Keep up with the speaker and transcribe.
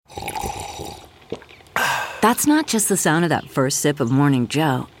That's not just the sound of that first sip of Morning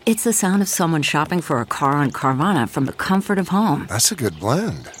Joe. It's the sound of someone shopping for a car on Carvana from the comfort of home. That's a good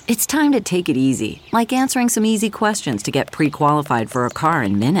blend. It's time to take it easy, like answering some easy questions to get pre-qualified for a car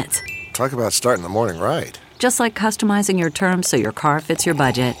in minutes. Talk about starting the morning right. Just like customizing your terms so your car fits your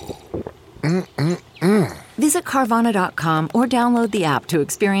budget. Visit Carvana.com or download the app to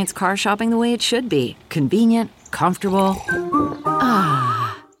experience car shopping the way it should be. Convenient, comfortable.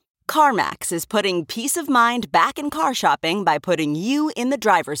 CarMax is putting peace of mind back in car shopping by putting you in the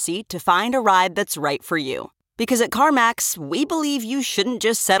driver's seat to find a ride that's right for you. Because at CarMax, we believe you shouldn't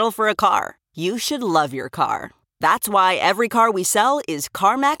just settle for a car. You should love your car. That's why every car we sell is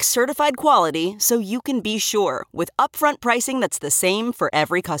CarMax certified quality, so you can be sure with upfront pricing that's the same for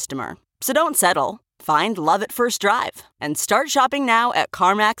every customer. So don't settle. Find love at first drive and start shopping now at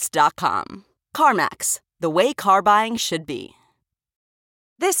CarMax.com. CarMax, the way car buying should be.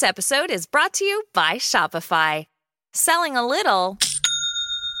 This episode is brought to you by Shopify. Selling a little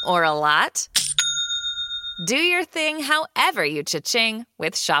or a lot? Do your thing however you cha-ching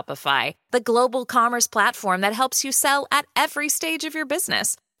with Shopify, the global commerce platform that helps you sell at every stage of your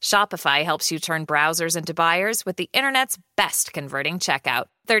business. Shopify helps you turn browsers into buyers with the internet's best converting checkout.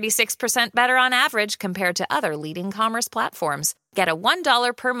 36% better on average compared to other leading commerce platforms. Get a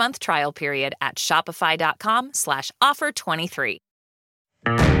 $1 per month trial period at shopify.com/offer23.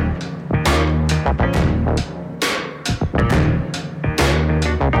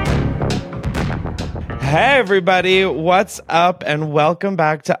 Hey everybody, what's up? And welcome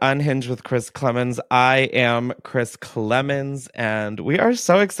back to Unhinged with Chris Clemens. I am Chris Clemens, and we are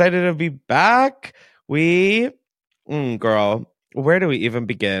so excited to be back. Girl, where do we even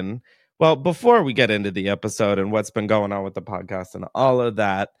begin? Well, before we get into the episode and what's been going on with the podcast and all of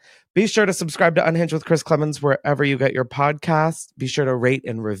that, be sure to subscribe to Unhinged with Chris Clemens wherever you get your podcast. Be sure to rate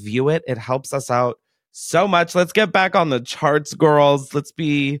and review it. It helps us out so much. Let's get back on the charts, girls. Let's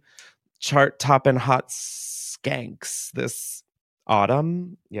be chart topping hot skanks this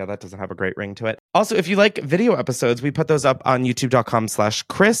autumn. Yeah, that doesn't have a great ring to it. Also, if you like video episodes, we put those up on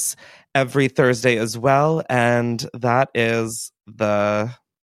youtube.com/Chris every Thursday as well. And that is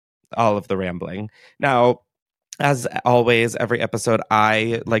all of the rambling. Now, as always, every episode,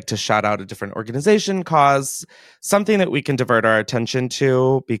 I like to shout out a different organization, cause, something that we can divert our attention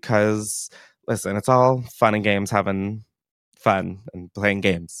to, because, listen, it's all fun and games, having fun and playing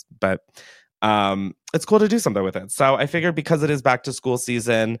games, but it's cool to do something with it. So I figured, because it is back to school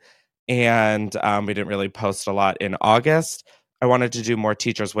season and we didn't really post a lot in August, I wanted to do more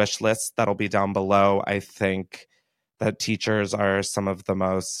teachers' wish lists. That'll be down below. I think that teachers are some of the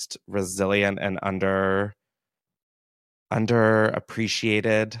most resilient and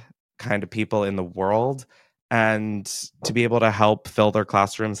underappreciated kind of people in the world. And to be able to help fill their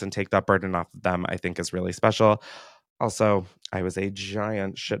classrooms and take that burden off of them, I think is really special. Also, I was a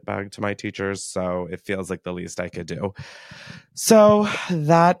giant shitbag to my teachers, so it feels like the least I could do. So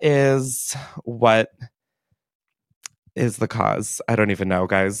that is what is the cause. I don't even know,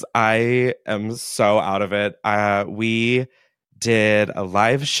 guys. I am so out of it. We did a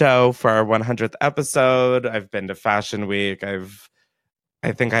live show for our 100th episode. I've been to Fashion Week. I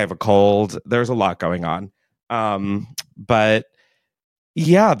think I have a cold. There's a lot going on. But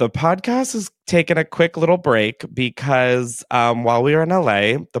yeah, the podcast is taking a quick little break because while we were in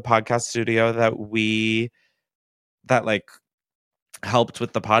LA, the podcast studio that helped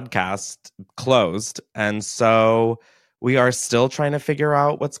with the podcast closed. And so we are still trying to figure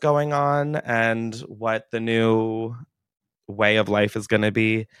out what's going on and what the new way of life is going to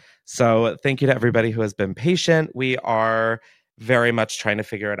be. So thank you to everybody who has been patient. We are very much trying to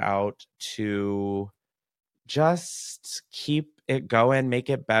figure it out to just keep it going, make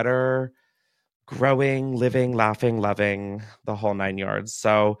it better, growing, living, laughing, loving, the whole 9 yards.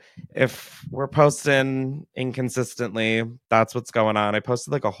 So if we're posting inconsistently, that's what's going on. I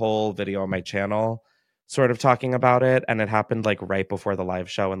posted like a whole video on my channel sort of talking about it, and it happened like right before the live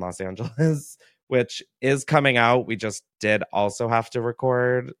show in Los Angeles, which is coming out. We just did also have to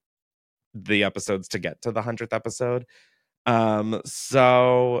record the episodes to get to the 100th episode.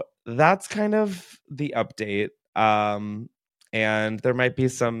 So that's kind of the update. And there might be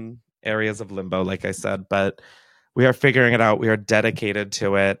some areas of limbo, like I said, but we are figuring it out. We are dedicated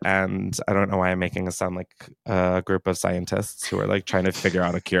to it. And I don't know why I'm making it sound like a group of scientists who are like trying to figure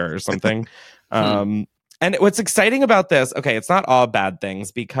out a cure or something. And what's exciting about this, okay, it's not all bad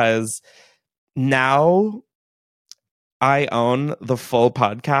things, because now I own the full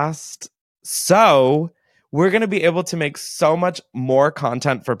podcast. So we're going to be able to make so much more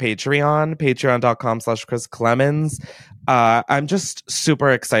content for Patreon, patreon.com/Chris Clemens. I'm just super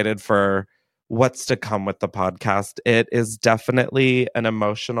excited for what's to come with the podcast. It is definitely an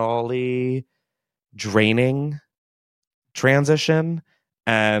emotionally draining transition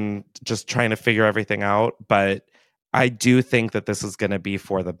and just trying to figure everything out. But I do think that this is going to be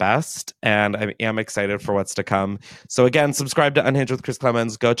for the best, and I am excited for what's to come. So again, subscribe to Unhinged with Chris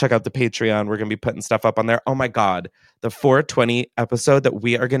Clemens. Go check out the Patreon. We're going to be putting stuff up on there. Oh my God, the 420 episode that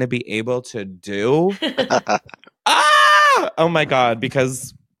we are going to be able to do. Oh my God,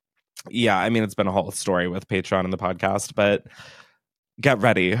 because yeah, I mean, it's been a whole story with Patreon and the podcast, but get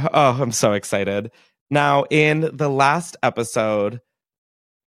ready. Oh, I'm so excited. Now, in the last episode,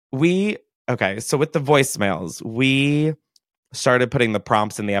 so with the voicemails, we started putting the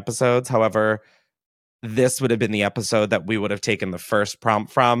prompts in the episodes. However, this would have been the episode that we would have taken the first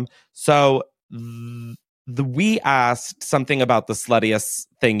prompt from. So we asked something about the sluttiest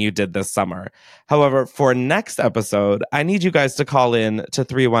thing you did this summer. However, for next episode, I need you guys to call in to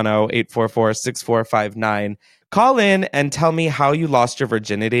 310-844-6459. Call in and tell me how you lost your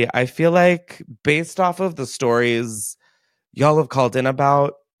virginity. I feel like based off of the stories y'all have called in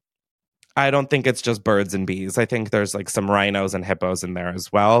about, I don't think it's just birds and bees. I think there's like some rhinos and hippos in there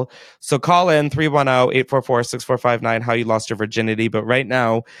as well. So call in 310-844-6459 how you lost your virginity. But right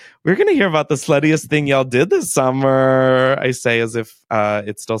now, we're going to hear about the sluttiest thing y'all did this summer. I say as if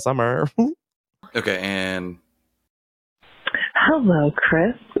it's still summer. Okay, and... Hello,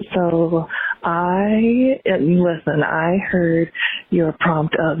 Chris. So listen, I heard your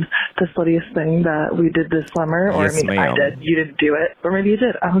prompt of the sluttiest thing that we did this summer. Or, Yes, I mean, ma'am. I did. You didn't do it. Or maybe you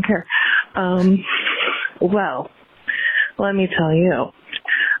did. I don't care. Well, let me tell you.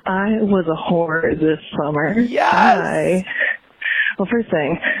 I was a whore this summer. Yes! Well, first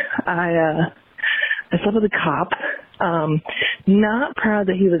thing, I slept with a cop. Not proud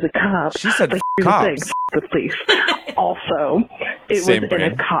that he was a cop. She said but cops. here's the thing, the police. Also, it Same was in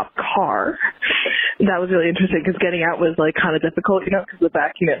brain. a cop car. That was really interesting because getting out was like kind of difficult, because the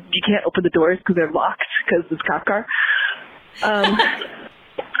back, you can't open the doors because they're locked because it's a cop car.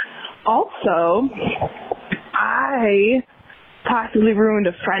 Also, I possibly ruined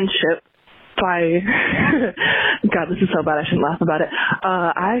a friendship by, God, this is so bad I shouldn't laugh about it.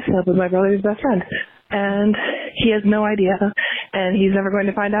 I slept with my brother's best friend, and he has no idea, and he's never going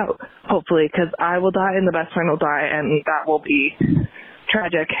to find out, hopefully, because I will die and the best friend will die, and that will be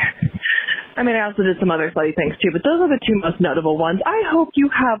tragic. I mean, I also did some other slutty things too, but those are the two most notable ones. I hope you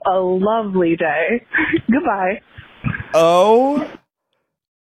have a lovely day. Goodbye. Oh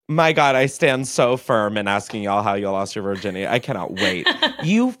my God, I stand so firm in asking y'all how you lost your virginity. I cannot wait.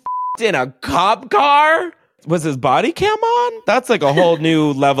 You f***ed in a cop car? Was his body cam on? That's like a whole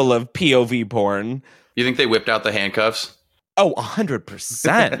new level of POV porn. You think they whipped out the handcuffs? Oh,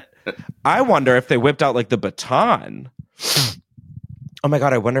 100%. I wonder if they whipped out like the baton. Oh my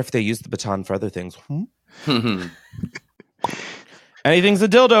God, I wonder if they used the baton for other things. Anything's a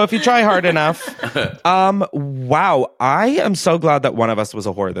dildo if you try hard enough. Wow. I am so glad that one of us was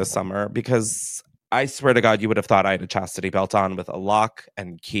a whore this summer because I swear to God, you would have thought I had a chastity belt on with a lock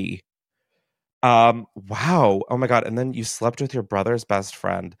and key. Wow. Oh my God. And then you slept with your brother's best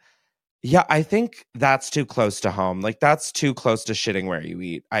friend. Yeah, I think that's too close to home. Like that's too close to shitting where you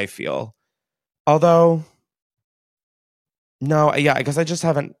eat, I feel. Although, no, yeah, I guess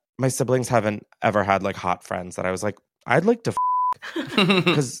my siblings haven't ever had like hot friends that I was like, I'd like to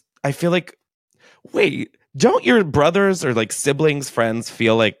because I feel like, wait, don't your brothers or like siblings, friends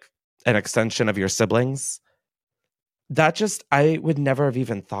feel like an extension of your siblings? I would never have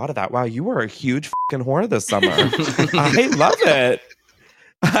even thought of that. Wow, you were a huge fucking whore this summer. I love it.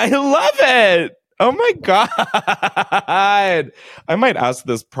 I love it. Oh my God. I might ask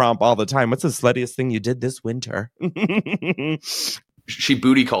this prompt all the time. What's the sluttiest thing you did this winter? She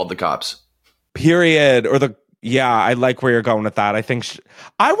booty called the cops. Period. Yeah, I like where you're going with that. I think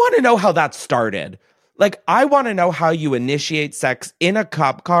I want to know how that started. Like, I want to know how you initiate sex in a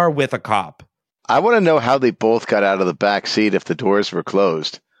cop car with a cop. I want to know how they both got out of the back seat if the doors were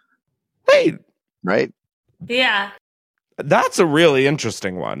closed. Wait. Right? Yeah. That's a really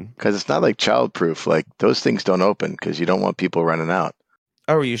interesting one. Because it's not like childproof. Like, those things don't open because you don't want people running out.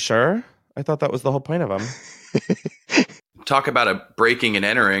 Oh, are you sure? I thought that was the whole point of them. Talk about a breaking and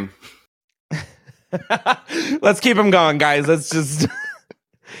entering. Let's keep them going, guys. Let's just...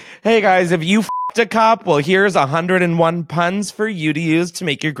 Hey, guys, if you f***ed a cop, well, here's 101 puns for you to use to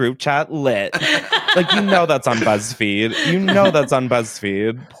make your group chat lit. Like, that's on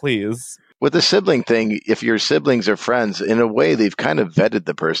BuzzFeed. Please. With the sibling thing, if your siblings are friends, in a way, they've kind of vetted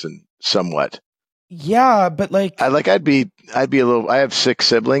the person somewhat. Yeah, but like... I'd be a little... I have 6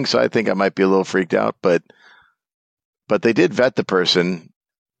 siblings, so I think I might be a little freaked out, but they did vet the person.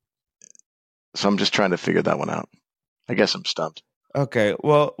 So I'm just trying to figure that one out. I guess I'm stumped. Okay.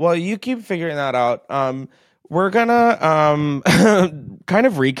 Well, you keep figuring that out. We're gonna kind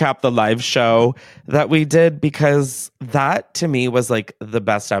of recap the live show that we did, because that to me was like the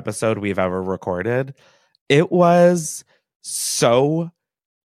best episode we've ever recorded. It was so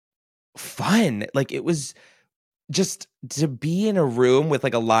fun. Like, it was just to be in a room with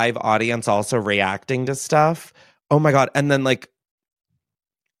like a live audience also reacting to stuff. Oh my God. And then like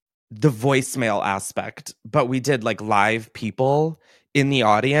the voicemail aspect, but we did like live people in the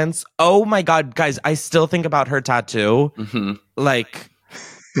audience. Oh my God, guys, I still think about her tattoo. Mm-hmm. Like,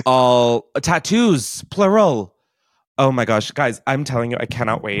 all tattoos, plural. Oh my gosh, guys, I'm telling you, I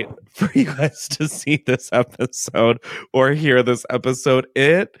cannot wait for you guys to see this episode or hear this episode.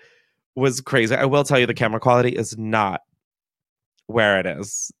 It was crazy. I will tell you, the camera quality is not where it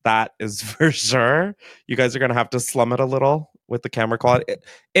is. That is for sure. You guys are going to have to slum it a little with the camera quality.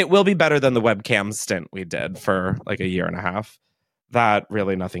 It will be better than the webcam stint we did for like a year and a half. That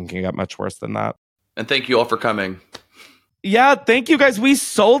really, nothing can get much worse than that. And thank you all for coming. Yeah, thank you guys. We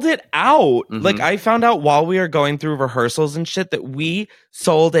sold it out. Mm-hmm. Like, I found out while we were going through rehearsals and shit that we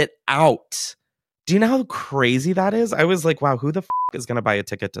sold it out. Do you know how crazy that is? I was like, wow, who the is going to buy a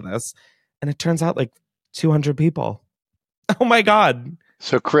ticket to this? And it turns out like 200 people. Oh my God.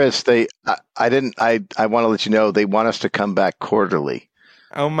 So Chris, I want to let you know they want us to come back quarterly.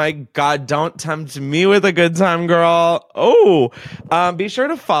 Oh my God, don't tempt me with a good time, girl. Oh, be sure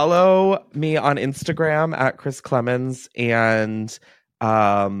to follow me on Instagram at Chris Clemens. And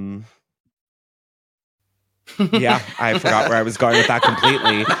yeah, I forgot where I was going with that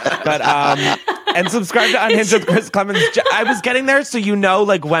completely. But and subscribe to Unhinged with Chris Clemens. I was getting there, so you know,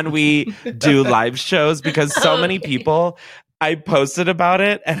 like when we do live shows, because so many people, I posted about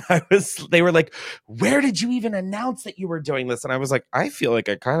it, and they were like, where did you even announce that you were doing this? And I was like, I feel like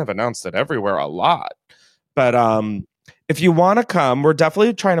I kind of announced it everywhere a lot. But if you want to come, we're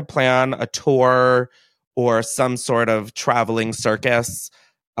definitely trying to plan a tour or some sort of traveling circus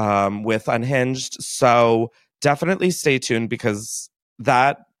with Unhinged. So definitely stay tuned, because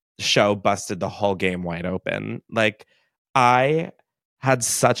that show busted the whole game wide open. Like, I had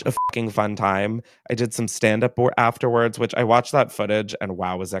such a fucking fun time. I did some stand-up afterwards, which I watched that footage, and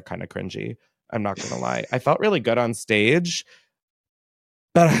wow, was that kind of cringy. I'm not gonna lie. I felt really good on stage,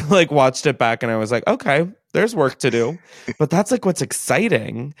 but I like watched it back and I was like, okay, there's work to do. But that's like what's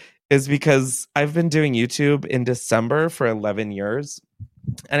exciting, is because I've been doing YouTube in December for 11 years.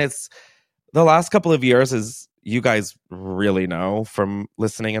 And it's the last couple of years, as you guys really know from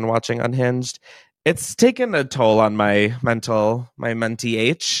listening and watching Unhinged, it's taken a toll on my mentee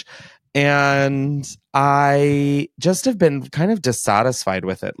H. And I just have been kind of dissatisfied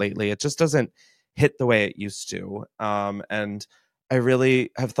with it lately. It just doesn't hit the way it used to. And I really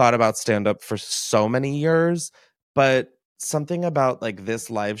have thought about stand-up for so many years, but something about like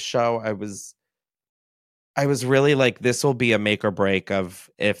this live show, I was really like, this will be a make or break of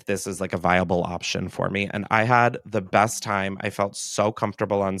if this is like a viable option for me. And I had the best time. I felt so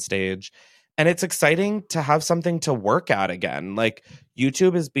comfortable on stage. And it's exciting to have something to work at again. Like,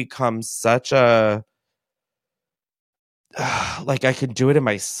 YouTube has become such a like, I could do it in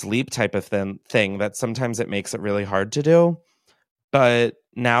my sleep type of thing that sometimes it makes it really hard to do. But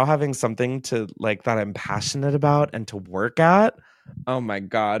now having something to like that I'm passionate about and to work at, oh my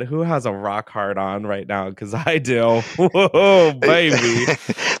God, who has a rock hard on right now? Because I do. Whoa, baby.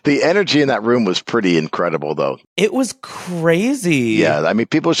 The energy in that room was pretty incredible, though. It was crazy. Yeah, I mean,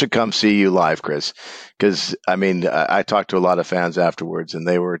 people should come see you live, Chris. Because, I mean, I talked to a lot of fans afterwards, and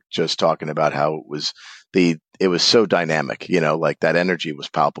they were just talking about how it was so dynamic, you know, like that energy was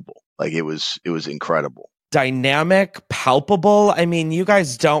palpable. Like it was incredible. Dynamic, palpable. I mean, you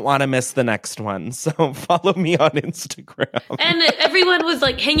guys don't want to miss the next one, so follow me on Instagram. And everyone was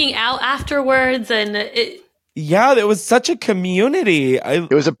like hanging out afterwards, and yeah, it was such a community.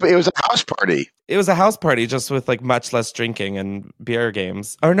 It was a house party. It was a house party, just with like much less drinking and beer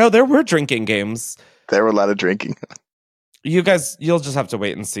games. Or no, there were drinking games. There were a lot of drinking. You guys, you'll just have to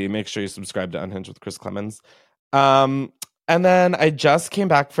wait and see. Make sure you subscribe to Unhinged with Chris Clemens. And then I just came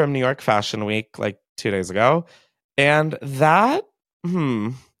back from New York Fashion Week like 2 days ago, and that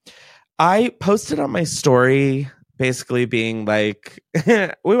I posted on my story basically being like,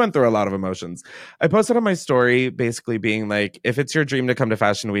 we went through a lot of emotions. I posted on my story basically being like, if it's your dream to come to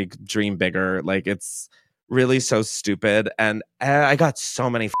Fashion Week, dream bigger. Like, it's really so stupid. And I got so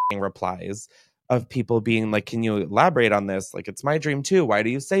many replies of people being like, can you elaborate on this? Like, it's my dream too. Why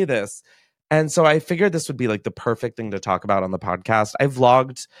do you say this? And so I figured this would be like the perfect thing to talk about on the podcast. I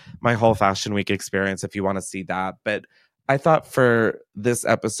vlogged my whole Fashion Week experience if you want to see that. But I thought for this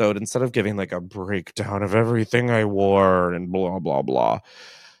episode, instead of giving like a breakdown of everything I wore and blah, blah, blah,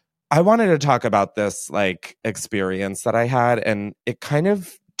 I wanted to talk about this like experience that I had, and it kind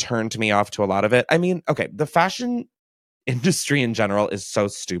of turned me off to a lot of it. I mean, okay, the fashion industry in general is so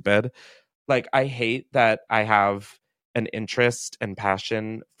stupid. Like, I hate that I have an interest and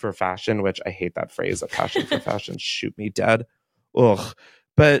passion for fashion, which I hate that phrase, a passion for fashion. Shoot me dead. Ugh.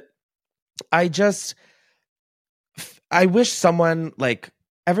 But I wish someone like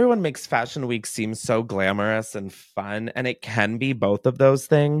everyone makes Fashion Week seem so glamorous and fun, and it can be both of those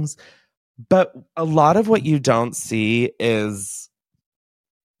things. But a lot of what you don't see is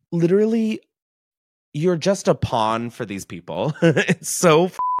literally you're just a pawn for these people. It's so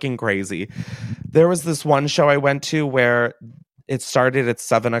fucking crazy. There was this one show I went to where it started at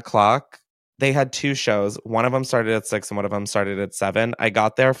 7:00. They had two shows. One of them started at 6 and one of them started at 7. I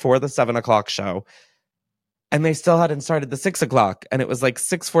got there for the 7:00 show and they still hadn't started the 6:00, and it was like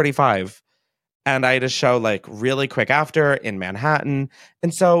 6:45. And I had a show like really quick after in Manhattan.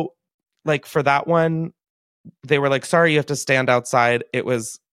 And so like for that one, they were like, sorry, you have to stand outside. It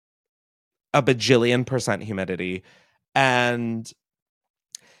was a bajillion % humidity. And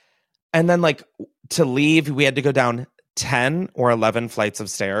then like to leave, we had to go down 10 or 11 flights of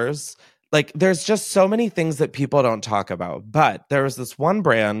stairs. Like there's just so many things that people don't talk about. But there was this one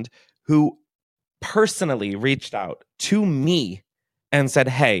brand who personally reached out to me and said,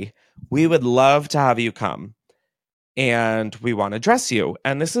 hey, we would love to have you come and we want to dress you.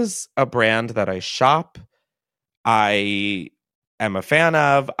 And this is a brand that I shop. I am a fan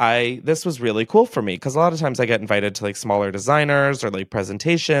of. This was really cool for me because a lot of times I get invited to like smaller designers or like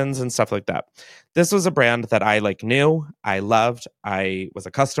presentations and stuff like that. This was a brand that I like knew, I loved, I was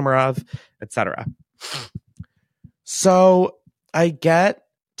a customer of, etc. So I get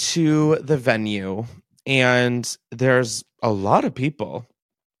to the venue and there's a lot of people,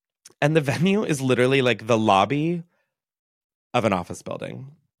 and the venue is literally like the lobby of an office building.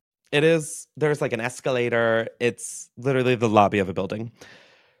 There's like an escalator. It's literally the lobby of a building.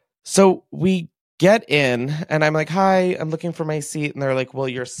 So we get in and I'm like, hi, I'm looking for my seat. And they're like, well,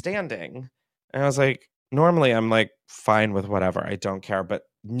 you're standing. And I was like, normally I'm like fine with whatever. I don't care. But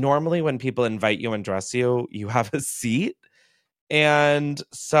normally when people invite you and dress you, you have a seat. And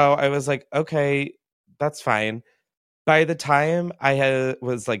so I was like, okay, that's fine. By the time I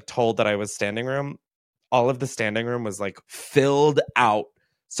was like told that I was standing room, all of the standing room was like filled out.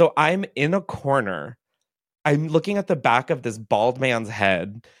 So I'm in a corner. I'm looking at the back of this bald man's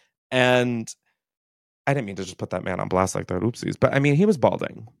head. And I didn't mean to just put that man on blast like that. Oopsies. But I mean, he was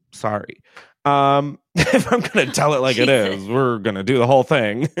balding. Sorry. If I'm going to tell it like it is, we're going to do the whole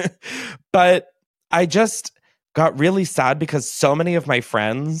thing. But I just got really sad because so many of my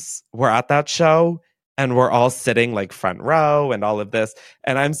friends were at that show and we're all sitting like front row and all of this.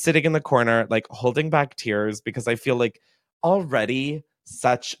 And I'm sitting in the corner, like holding back tears because I feel like already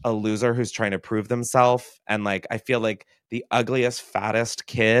such a loser who's trying to prove themselves. And like, I feel like the ugliest, fattest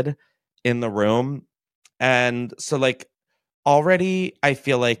kid in the room. And so like already I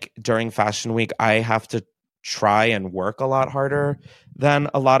feel like during Fashion Week, I have to try and work a lot harder than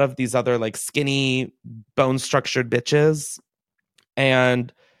a lot of these other like skinny, bone structured bitches.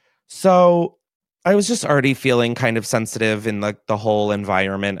 And so I was just already feeling kind of sensitive in like the whole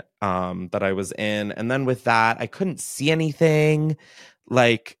environment that I was in. And then with that, I couldn't see anything.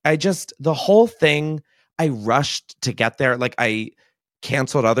 Like the whole thing, I rushed to get there. Like I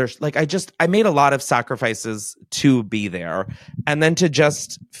canceled others. Like I made a lot of sacrifices to be there. And then to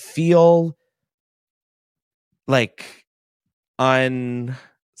just feel like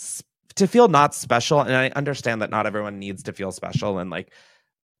to feel not special. And I understand that not everyone needs to feel special. And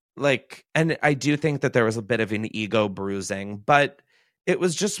and I do think that there was a bit of an ego bruising, but it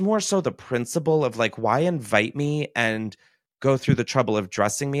was just more so the principle of like, why invite me and go through the trouble of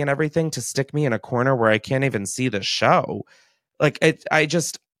dressing me and everything to stick me in a corner where I can't even see the show. Like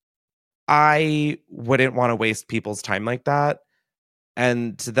I wouldn't want to waste people's time like that.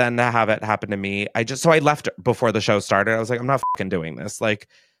 And to then have it happen to me, so I left before the show started. I was like, I'm not fucking doing this. Like,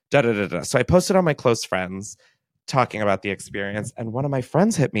 da-da-da-da. So I posted on my close friends talking about the experience. And one of my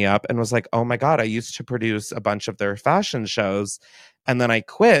friends hit me up and was like, oh my God, I used to produce a bunch of their fashion shows. And then I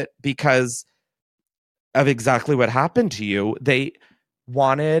quit because of exactly what happened to you. They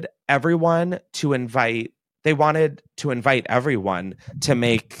wanted to invite everyone to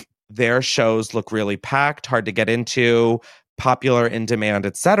make their shows look really packed, hard to get into, popular, in demand,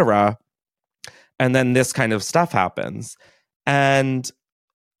 etc. And then this kind of stuff happens. And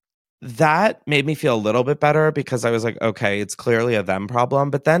that made me feel a little bit better because I was like, okay, it's clearly a them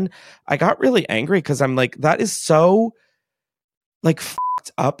problem. But then I got really angry because I'm like, that is so like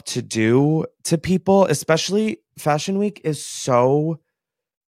fucked up to do to people, especially Fashion Week is so,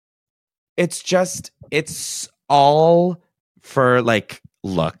 it's all for like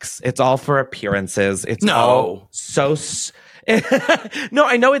looks. It's all for appearances. It's all so no,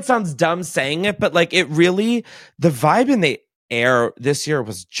 I know it sounds dumb saying it, but like it really, the vibe in the air this year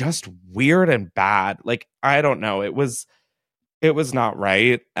was just weird and bad. Like, I don't know. It was not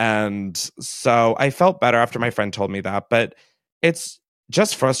right. And so I felt better after my friend told me that, but it's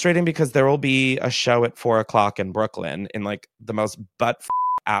just frustrating because there will be a show at 4:00 in Brooklyn in like the most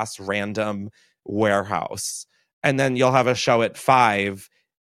ass random warehouse. And then you'll have a show at 5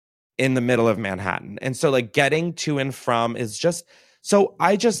 in the middle of Manhattan. And so like getting to and from is just, so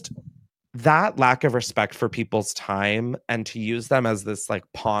that lack of respect for people's time and to use them as this like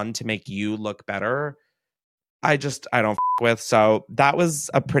pawn to make you look better, I don't with. So that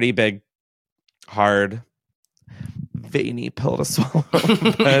was a pretty big, hard, veiny pill to swallow.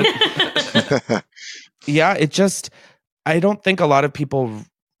 But yeah, I don't think a lot of people,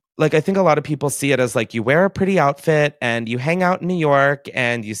 like, I think a lot of people see it as like you wear a pretty outfit and you hang out in New York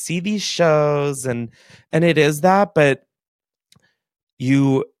and you see these shows and it is that, but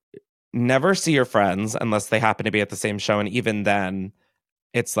you never see your friends unless they happen to be at the same show. And even then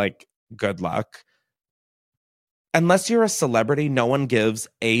it's like, good luck. Unless you're a celebrity, no one gives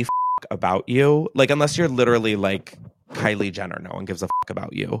a about you. Like, unless you're literally like Kylie Jenner, no one gives a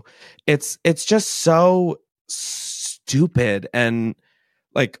about you. It's just so stupid and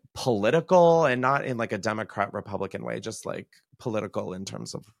like political, and not in like a Democrat Republican way, just like political in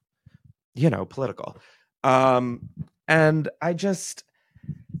terms of, political. And I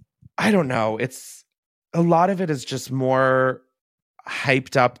don't know. It's a lot of it is just more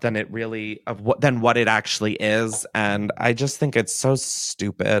hyped up than it really than what it actually is, and I just think it's so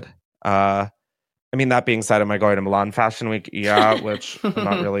stupid. I mean, that being said, am I going to Milan Fashion Week? Yeah, which I'm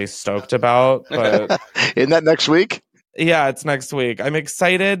not really stoked about, but isn't that next week? Yeah, it's next week. I'm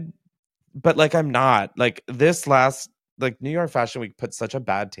excited, but like I'm not. Like this last New York Fashion Week put such a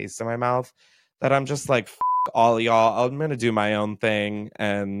bad taste in my mouth that I'm just like, F all y'all. I'm gonna do my own thing,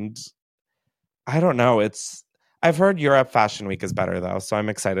 and I don't know. I've heard Europe Fashion Week is better though, so I'm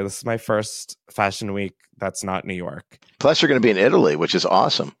excited. This is my first Fashion Week that's not New York. Plus, you're going to be in Italy, which is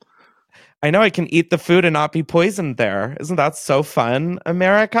awesome. I know I can eat the food and not be poisoned there. Isn't that so fun,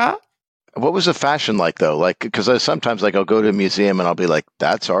 America? What was the fashion like though? Like, because sometimes like I'll go to a museum and I'll be like,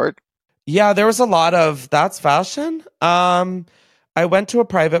 "That's art." Yeah, there was a lot of that's fashion. I went to a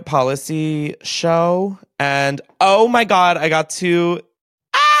private policy show, and oh my god, I got to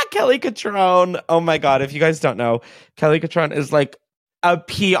Kelly Catrone. Oh my god, if you guys don't know, Kelly Catrone is like a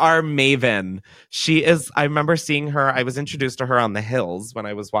PR maven. She is, I remember seeing her, I was introduced to her on The Hills when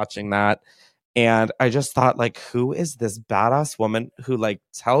I was watching that, and I just thought, like, who is this badass woman who like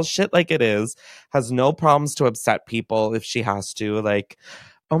tells shit like it is, has no problems to upset people if she has to, like,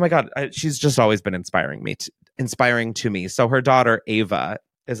 oh my god, she's just always been inspiring to me. So her daughter Ava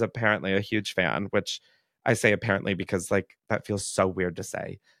is apparently a huge fan, which I say apparently because like that feels so weird to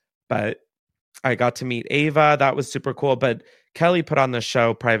say. But I got to meet Ava. That was super cool. But Kelly put on the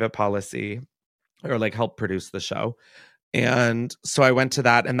show Private Policy, or like helped produce the show. And so I went to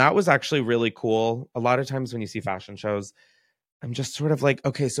that, and that was actually really cool. A lot of times when you see fashion shows, I'm just sort of like,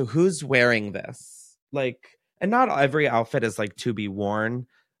 okay, so who's wearing this? Like, and not every outfit is like to be worn.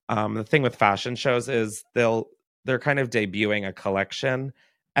 The thing with fashion shows is they're kind of debuting a collection,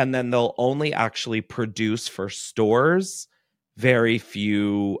 and then they'll only actually produce for stores very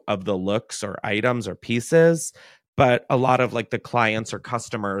few of the looks or items or pieces. But a lot of like the clients or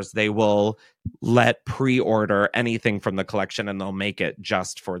customers, they will let pre-order anything from the collection, and they'll make it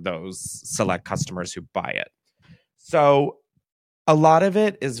just for those select customers who buy it. So a lot of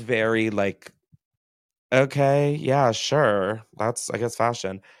it is very like, okay, yeah, sure, that's, I guess,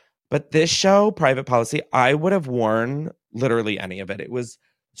 fashion. But this show, Private Policy, I would have worn literally any of it. It was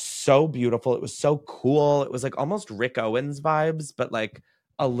so beautiful. It was so cool. It was like almost Rick Owens vibes, but like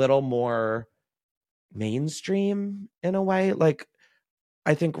a little more mainstream in a way. Like,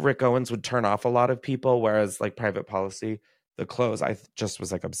 I think Rick Owens would turn off a lot of people, whereas like Private Policy, the clothes I just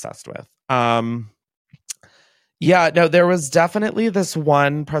was like obsessed with. Yeah, no, there was definitely this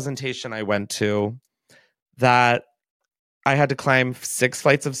one presentation I went to that I had to climb 6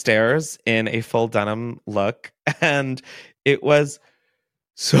 flights of stairs in a full denim look, and it was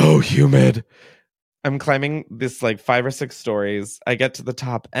so humid. I'm climbing this like 5 or 6 stories. I get to the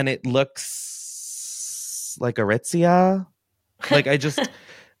top, and it looks like Aritzia. Like,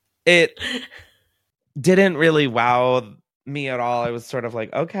 it didn't really wow me at all. I was sort of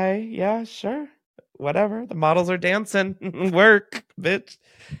like, okay, yeah, sure. whatever. The models are dancing. Work, bitch.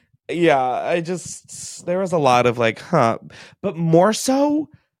 Yeah, there was a lot of like, huh. But more so,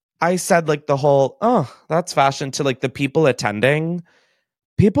 I said like the whole, oh, that's fashion to like the people attending.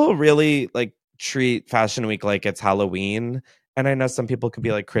 People really like treat Fashion Week like it's Halloween. And I know some people could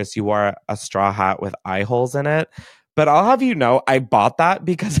be like, Chris, you wore a straw hat with eye holes in it. But I'll have you know, I bought that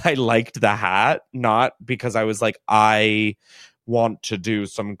because I liked the hat, not because I was like, I want to do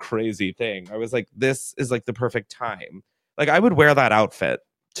some crazy thing. I was like, this is like the perfect time. Like I would wear that outfit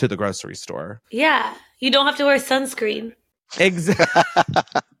to the grocery store. Yeah. You don't have to wear sunscreen. Exactly.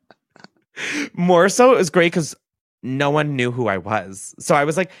 More so, it was great because no one knew who I was. So I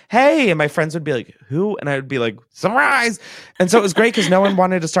was like, hey, and my friends would be like, who? And I would be like, surprise. And so it was great because no one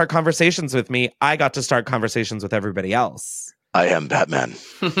wanted to start conversations with me. I got to start conversations with everybody else. I am Batman.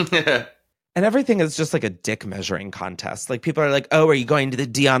 And everything is just like a dick measuring contest. Like people are like, oh, are you going to the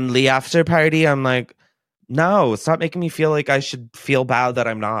Dion Lee after party? I'm like, no, stop making me feel like I should feel bad that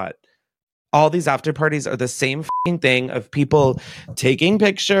I'm not. All these after parties are the same thing of people taking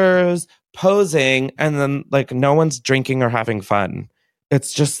pictures, posing, and then like no one's drinking or having fun.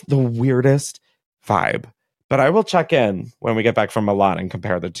 It's just the weirdest vibe. But I will check in when we get back from Milan and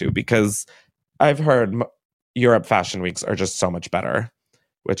compare the two because I've heard Europe Fashion Weeks are just so much better,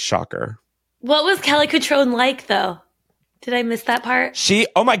 which shocker. What was Kelly Cutrone like though? Did I miss that part?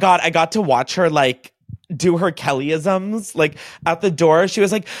 Oh my God, I got to watch her like do her Kellyisms. Like at the door, she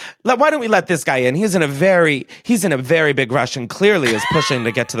was like, why don't we let this guy in? He's in a very big rush and clearly is pushing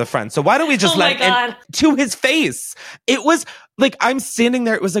to get to the front. So why don't we just let him in to his face? It was like, I'm standing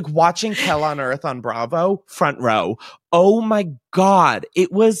there. It was like watching Kel on Earth on Bravo, front row. Oh my God.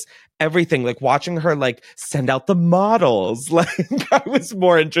 It was everything. Like watching her like send out the models. Like I was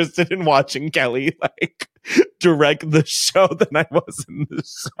more interested in watching Kelly like direct the show than I was in the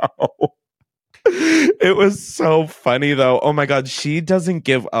show. It was so funny though. Oh my God, she doesn't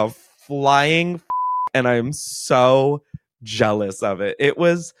give a flying and I'm so jealous of it. It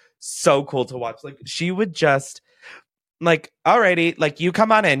was so cool to watch. Like she would just like, alrighty, like you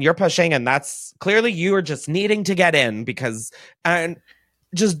come on in, you're pushing, and that's clearly you are just needing to get in because and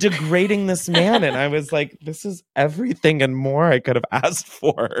just degrading this man. And I was like, this is everything and more I could have asked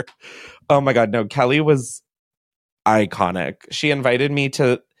for. Oh my God, no, Kelly was iconic. She invited me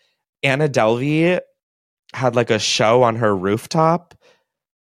to Anna Delvey had like a show on her rooftop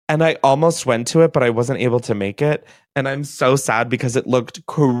and I almost went to it, but I wasn't able to make it. And I'm so sad because it looked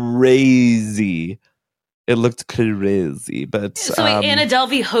crazy. But so wait, Anna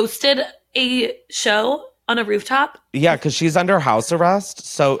Delvey hosted a show on a rooftop? Yeah, because she's under house arrest.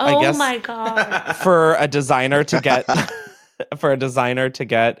 So I guess my God. for a designer to get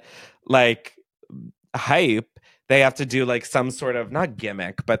like hype, they have to do like some sort of, not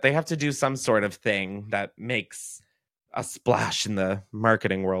gimmick, but they have to do some sort of thing that makes a splash in the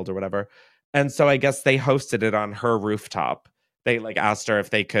marketing world or whatever. And so I guess they hosted it on her rooftop. They like asked her if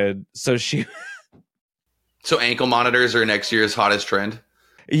they could. So ankle monitors are next year's hottest trend?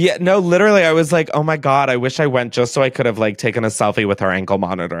 Yeah, no, literally, I was like, oh my God, I wish I went just so I could have like taken a selfie with her ankle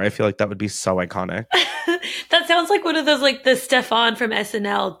monitor. I feel like that would be so iconic. That sounds like one of those like the Stefan from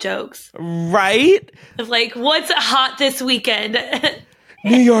SNL jokes. Right? Of like, what's hot this weekend?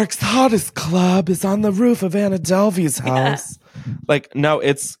 New York's hottest club is on the roof of Anna Delvey's house. Yeah. Like, no,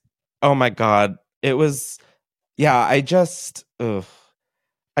 it's, oh my God. It was, yeah, I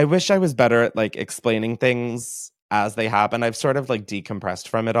wish I was better at like explaining things as they happen. I've sort of like decompressed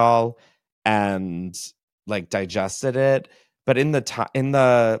from it all and like digested it. But in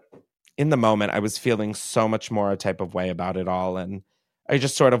the moment, I was feeling so much more a type of way about it all. And I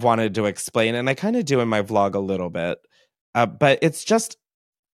just sort of wanted to explain. And I kind of do in my vlog a little bit. But it's just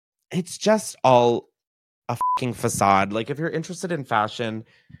all a fucking facade. Like if you're interested in fashion,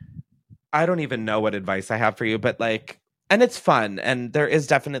 I don't even know what advice I have for you. But like, and it's fun. And there is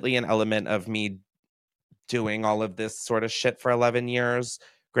definitely an element of me doing all of this sort of shit for 11 years.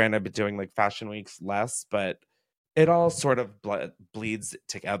 Granted, I've been doing like fashion weeks less, but it all sort of bleeds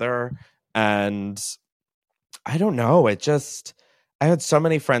together. And I don't know. I had so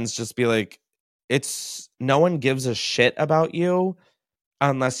many friends just be like, no one gives a shit about you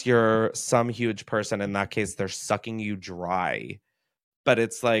unless you're some huge person. In that case, they're sucking you dry. But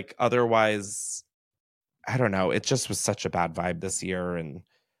it's like, otherwise, I don't know. It just was such a bad vibe this year. And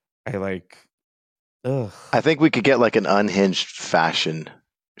I like, ugh. I think we could get like an unhinged fashion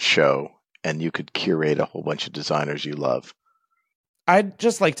show and you could curate a whole bunch of designers you love. I'd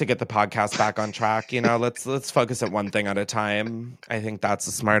just like to get the podcast back on track. You know, let's focus at one thing at a time. I think that's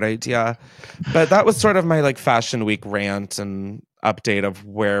a smart idea. But that was sort of my like fashion week rant. And update of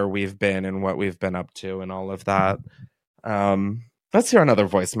where we've been and what we've been up to and all of that. Let's hear another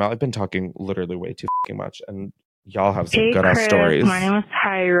voicemail. I've been talking literally way too fucking much, and y'all have some good ass stories. My name is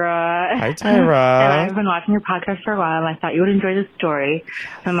Tyra. Hi, Tyra. And I've been watching your podcast for a while, and I thought you would enjoy this story.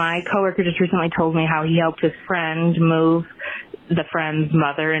 And my coworker just recently told me how he helped his friend move the friend's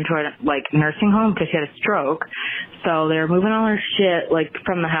mother into a nursing home because she had a stroke. So they were moving all her shit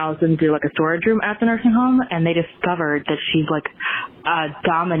from the house into a storage room at the nursing home, and they discovered that she's a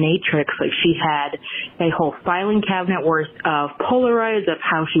dominatrix. She had a whole filing cabinet worth of Polaroids of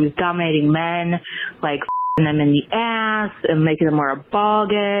how she was dominating men, them in the ass and making them wear a ball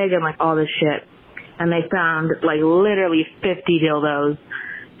gag and all this shit. And they found literally 50 dildos,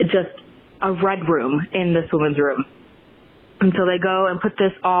 just a red room in this woman's room. And so they go and put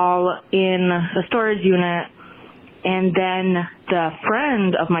this all in a storage unit, and then the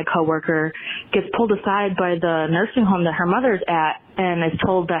friend of my coworker gets pulled aside by the nursing home that her mother's at and is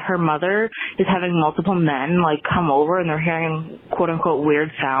told that her mother is having multiple men come over, and they're hearing quote unquote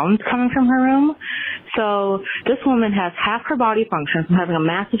weird sounds coming from her room. So this woman has half her body function from having a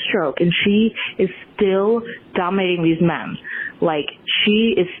massive stroke, and she is still dominating these men.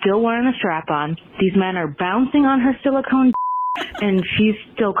 She is still wearing a strap on. These men are bouncing on her silicone and she's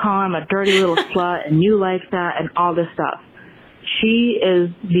still calling him a dirty little slut and you like that and all this stuff. She is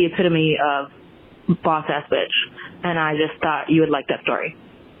the epitome of boss ass bitch, and I just thought you would like that story.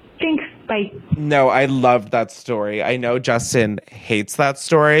 Thanks. Bye. No, I loved that story. I know Justin hates that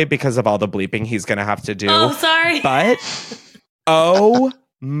story because of all the bleeping he's going to have to do. Oh, sorry. But, oh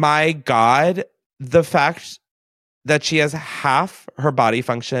my God, the fact that she has half her body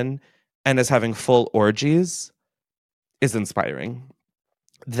function and is having full orgies is inspiring.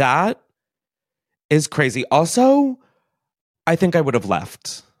 That is crazy. Also, I think I would have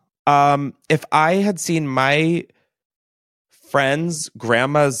left. If I had seen my friend's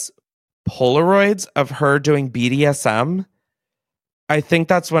grandma's Polaroids of her doing BDSM, I think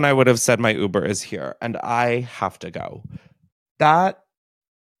that's when I would have said my Uber is here and I have to go. That's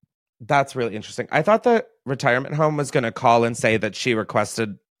really interesting. I thought the retirement home was going to call and say that she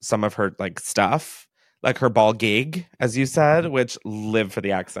requested some of her stuff, her ball gig, as you said, which live for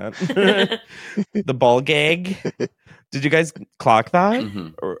the accent. The ball gig. Did you guys clock that? Mm-hmm.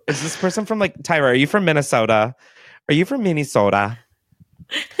 Or is this person from Tyra? Are you from Minnesota? Are you from Minnesota?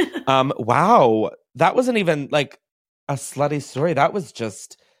 Wow, that wasn't even a slutty story. That was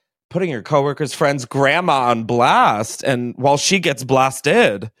just putting your coworker's friend's grandma on blast, and while she gets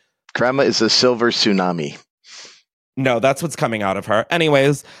blasted. Grandma is a silver tsunami. No, that's what's coming out of her.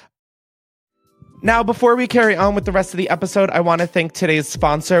 Anyways. Now, before we carry on with the rest of the episode, I want to thank today's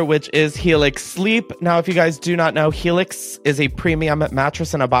sponsor, which is Helix Sleep. Now, if you guys do not know, Helix is a premium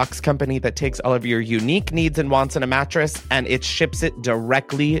mattress in a box company that takes all of your unique needs and wants in a mattress, and it ships it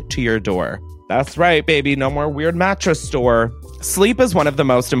directly to your door. That's right, baby. No more weird mattress store. Sleep is one of the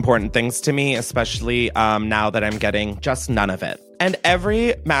most important things to me, especially now that I'm getting just none of it. And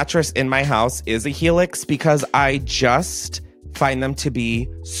every mattress in my house is a Helix because I just find them to be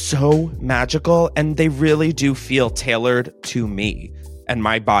so magical, and they really do feel tailored to me and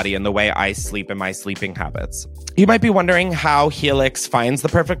my body and the way I sleep and my sleeping habits. You might be wondering how Helix finds the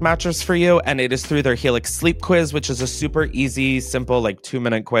perfect mattress for you, and it is through their Helix Sleep Quiz, which is a super easy, simple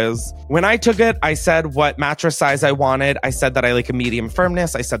 2-minute quiz. When I took it, I said what mattress size I wanted. I said that I like a medium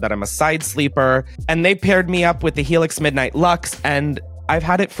firmness. I said that I'm a side sleeper, and they paired me up with the Helix Midnight Luxe, and I've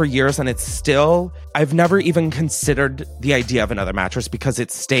had it for years, and I've never even considered the idea of another mattress because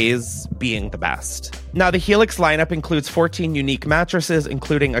it stays being the best. Now, the Helix lineup includes 14 unique mattresses,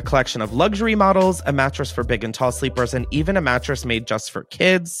 including a collection of luxury models, a mattress for big and tall sleepers, and even a mattress made just for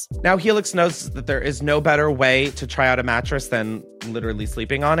kids. Now, Helix knows that there is no better way to try out a mattress than literally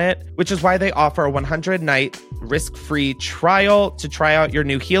sleeping on it, which is why they offer a 100-night risk-free trial to try out your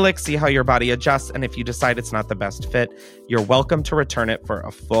new Helix, see how your body adjusts, and if you decide it's not the best fit, you're welcome to return it for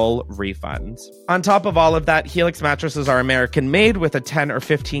a full refund. On top of all of that, Helix mattresses are American-made with a 10 or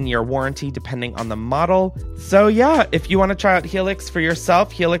 15-year warranty depending on the model. So yeah, if you want to try out Helix for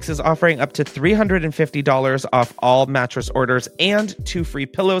yourself, Helix is offering up to $350 off all mattress orders and 2 free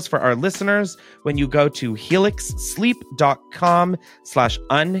pillows for our listeners when you go to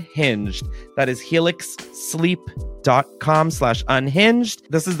helixsleep.com/unhinged. That is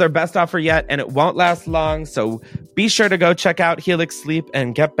helixsleep.com/unhinged. This is their best offer yet, and it won't last long, so be sure to go check out Helix Sleep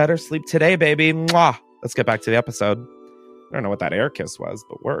and get better sleep today, baby. Mwah! Let's get back to the episode. I don't know what that air kiss was,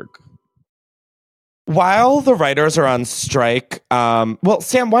 but work. While the writers are on strike, well,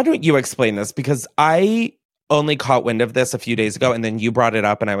 Sam, why don't you explain this? Because I only caught wind of this a few days ago, and then you brought it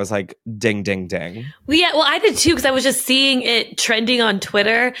up, and I was like, ding, ding, ding. Well, I did too, because I was just seeing it trending on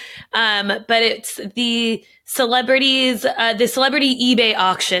Twitter. But it's the celebrity eBay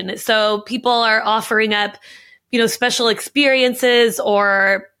auction. So people are offering up, special experiences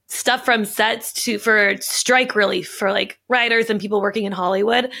or stuff from sets for strike relief for like writers and people working in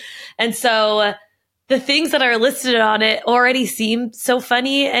Hollywood. And so the things that are listed on it already seem so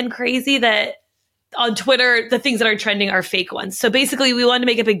funny and crazy that on Twitter, the things that are trending are fake ones. So basically, we wanted to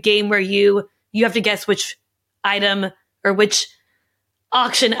make up a game where you have to guess which item or which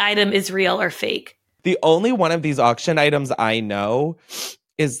auction item is real or fake. The only one of these auction items I know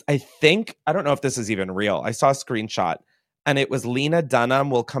is, I don't know if this is even real. I saw a screenshot, and it was Lena Dunham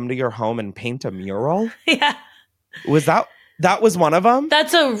will come to your home and paint a mural. Yeah. Was that was one of them?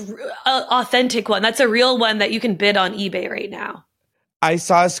 That's a authentic one. That's a real one that you can bid on eBay right now. I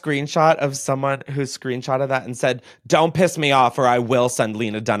saw a screenshot of someone who screenshotted that and said, "Don't piss me off or I will send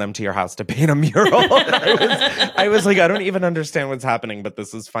Lena Dunham to your house to paint a mural." I was like, I don't even understand what's happening, but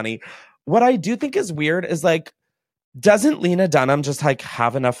this is funny. What I do think is weird is like, doesn't Lena Dunham just like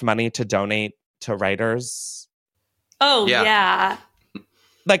have enough money to donate to writers? Oh, yeah.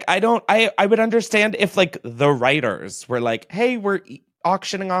 Like, I would understand if like the writers were like, hey, we're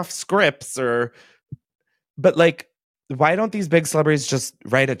auctioning off scripts but like, why don't these big celebrities just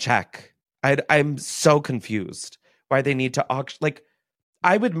write a check? I'm so confused why they need to auction. Like,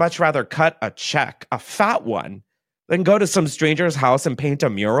 I would much rather cut a check, a fat one, than go to some stranger's house and paint a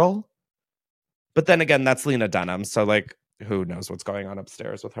mural. But then again, that's Lena Dunham. So like, who knows what's going on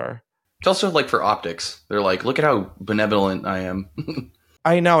upstairs with her? It's also like for optics. They're like, look at how benevolent I am.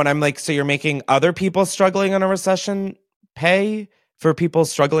 I know. And I'm like, so you're making other people struggling in a recession pay for people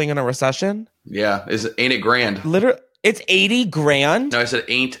struggling in a recession? Yeah. Ain't it grand? Literally. It's $80,000. No, I said,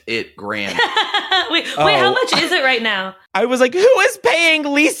 ain't it grand? wait, how much is it right now? I was like, who is paying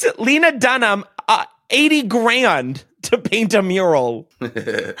Lena Dunham $80,000 to paint a mural?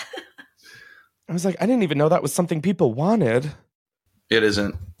 I was like, I didn't even know that was something people wanted. It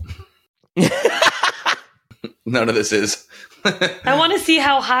isn't. None of this is. I want to see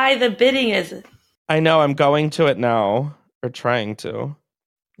how high the bidding is. I know. I'm going to it now, or trying to.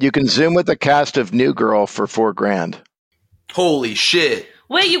 You can Zoom with the cast of New Girl for $4,000. Holy shit.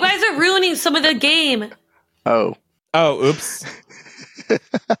 Wait, you guys are ruining some of the game. Oh, oops.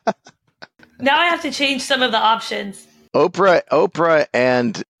 Now I have to change some of the options. Oprah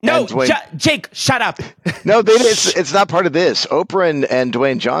and Dwayne... Jake, shut up. No, it's not part of this. Oprah and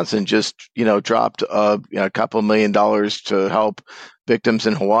Dwayne Johnson just, dropped a couple $1 million to help victims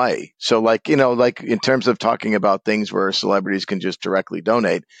in Hawaii. So like in terms of talking about things where celebrities can just directly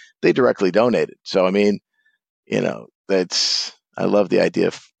donate, they directly donated. So, I mean, I love the idea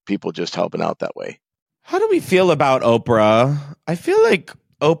of people just helping out that way. How do we feel about Oprah? I feel like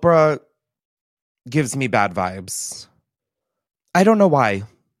Oprah gives me bad vibes. I don't know why.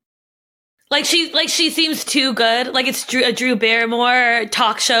 Like she seems too good. Like it's a Drew Barrymore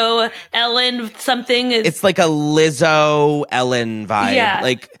talk show, Ellen something. It's like a Lizzo Ellen vibe. Yeah.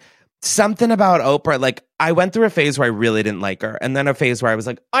 Like something about Oprah. Like I went through a phase where I really didn't like her, and then a phase where I was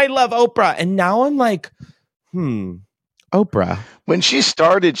like, I love Oprah, and now I'm like, Oprah. When she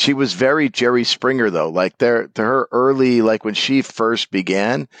started, she was very Jerry Springer, though. Like her early, like when she first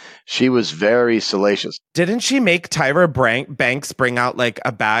began, she was very salacious. Didn't she make Tyra Banks bring out like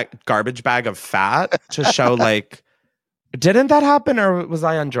a garbage bag of fat to show like, didn't that happen, or was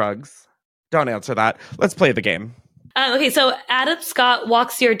I on drugs? Don't answer that. Let's play the game. Okay, so Adam Scott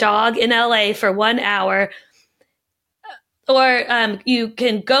walks your dog in LA for 1 hour, or you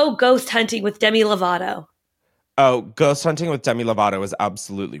can go ghost hunting with Demi Lovato. Oh, ghost hunting with Demi Lovato is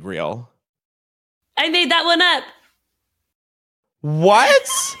absolutely real. I made that one up.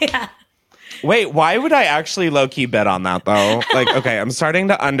 What? Yeah. Wait, why would I actually low-key bet on that, though? Like, okay, I'm starting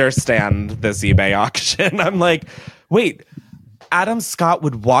to understand this eBay auction. I'm like, wait, Adam Scott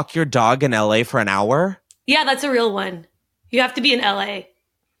would walk your dog in LA for an hour? Yeah, that's a real one. You have to be in LA.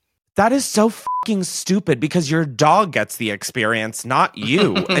 That is so fucking stupid because your dog gets the experience, not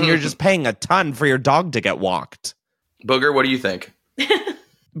you. And you're just paying a ton for your dog to get walked. Booger, what do you think?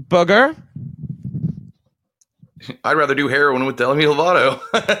 Booger? I'd rather do heroin with Demi Lovato.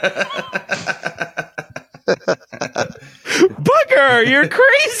 Booger, you're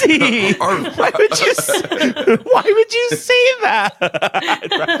crazy. Why would you say that?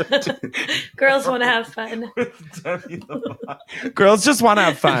 Girls want to have fun. Girls just want to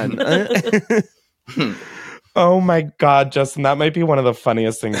have fun. Oh my God, Justin, that might be one of the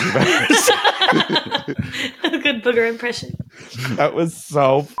funniest things you've ever said. A good Booger impression. That was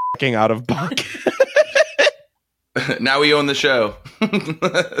so fucking out of pocket. Now we own the show.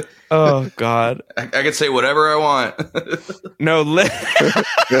 Oh, God. I can say whatever I want. No,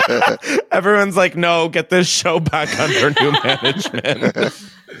 everyone's like, no, get this show back under new management.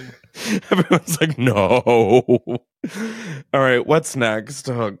 Everyone's like, no. All right, what's next?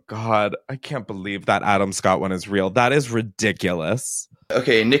 Oh, God. I can't believe that Adam Scott one is real. That is ridiculous.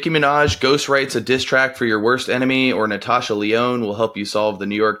 Okay, Nicki Minaj ghostwrites a diss track for your worst enemy, or Natasha Lyonne will help you solve the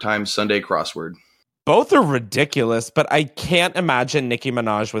New York Times Sunday crossword. Both are ridiculous, but I can't imagine Nicki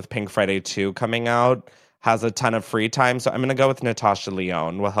Minaj with Pink Friday 2 coming out has a ton of free time. So I'm going to go with Natasha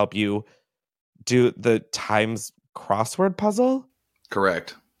Lyonne. Will help you do the Times crossword puzzle?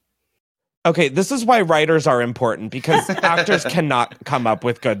 Correct. Okay, this is why writers are important, because actors cannot come up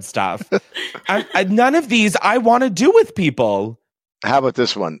with good stuff. None of these I want to do with people. How about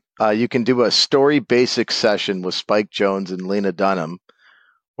this one? You can do a story basic session with Spike Jonze and Lena Dunham,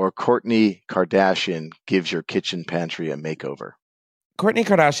 or Kourtney Kardashian gives your kitchen pantry a makeover. Kourtney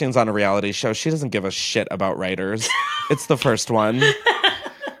Kardashian's on a reality show. She doesn't give a shit about writers. It's the first one.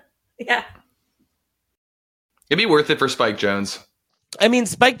 Yeah. It'd be worth it for Spike Jonze. I mean,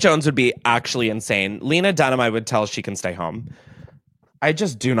 Spike Jonze would be actually insane. Lena Dunham, I would tell she can stay home. I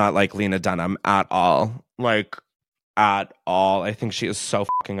just do not like Lena Dunham at all. Like, at all. I think she is so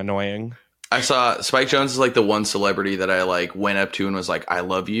fucking annoying. I saw Spike Jonze is like the one celebrity that I like went up to and was like, I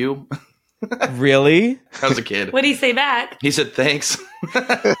love you. Really? I was a kid. What did he say back? He said, thanks.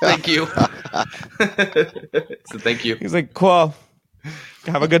 Thank you. So thank you. He's like, cool.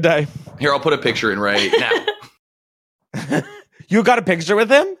 Have a good day. Here, I'll put a picture in right now. You got a picture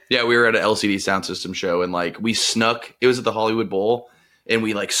with him? Yeah, we were at an LCD Sound System show, and like we snuck. It was at the Hollywood Bowl, and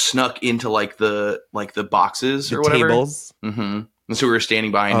we like snuck into like the boxes or whatever. Tables. Mm-hmm. And so we were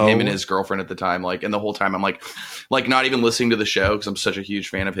standing behind him and his girlfriend at the time, like, and the whole time I'm like not even listening to the show because I'm such a huge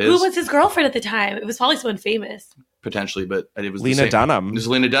fan of his. Who was his girlfriend at the time? It was probably someone famous. Potentially, but it was Lena Dunham. It was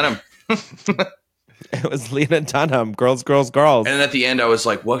Lena Dunham. It was Lena Dunham. Girls, girls, girls. And then at the end, I was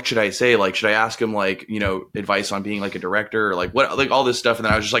like, what should I say? Like, should I ask him, like, you know, advice on being like a director or like what, like all this stuff? And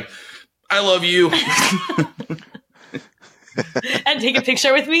then I was just like, I love you. And take a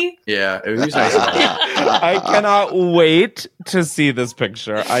picture with me? Yeah, it was nice. I cannot wait to see this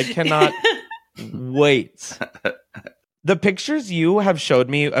picture. I cannot wait. The pictures you have showed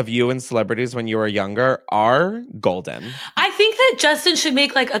me of you and celebrities when you were younger are golden. I think that Justin should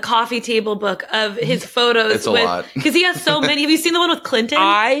make like a coffee table book of his photos. It's a lot. Because he has so many. Have you seen the one with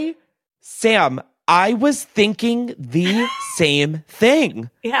Clinton? Sam, I was thinking the same thing.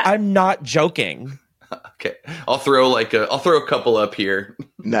 Yeah. I'm not joking. Okay, I'll throw a couple up here.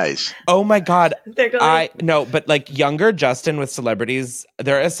 Nice. Oh my God. They're going. No, but like younger Justin with celebrities,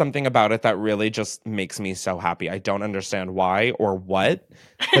 there is something about it that really just makes me so happy. I don't understand why or what,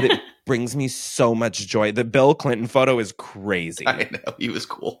 but it brings me so much joy. The Bill Clinton photo is crazy. I know, he was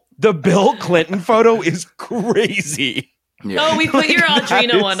cool. The Bill Clinton photo is crazy. Yeah. Oh, we put your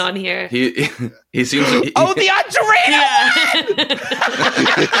Audrina one on here. He seems. The Audrina!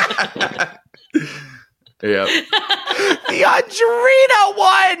 Yeah. Yeah. The Audrina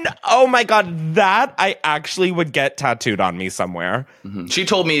one! Oh my God, that I actually would get tattooed on me somewhere. Mm-hmm. She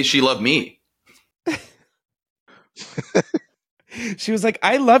told me she loved me. She was like,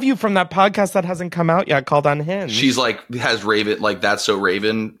 I love you from that podcast that hasn't come out yet called Unhinged. She's like, has Raven, like, that's so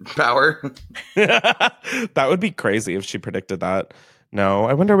Raven power. That would be crazy if she predicted that. No,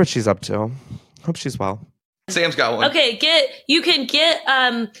 I wonder what she's up to. Hope she's well. Sam's got one. Okay, you can get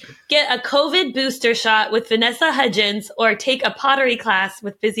a COVID booster shot with Vanessa Hudgens or take a pottery class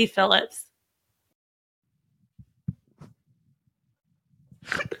with Busy Phillips.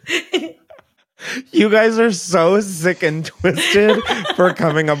 You guys are so sick and twisted for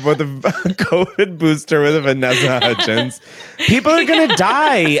coming up with a COVID booster with Vanessa Hudgens. People are going to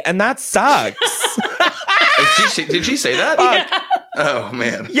die, and that sucks. Did she say that? Yeah. Oh,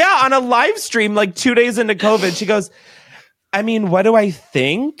 man. Yeah, on a live stream, like 2 days into COVID, she goes, I mean, what do I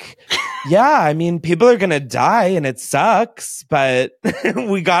think? Yeah, I mean, people are going to die and it sucks, but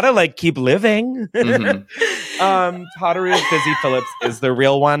we got to like keep living. Mm-hmm. Pottery with Busy Phillips is the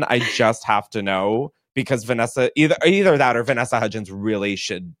real one. I just have to know because Vanessa, either that or Vanessa Hudgens really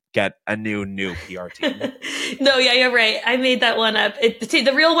should get a new PR team. No, yeah, you're right. I made that one up.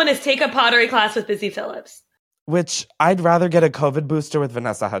 The real one is take a pottery class with Busy Phillips. Which I'd rather get a COVID booster with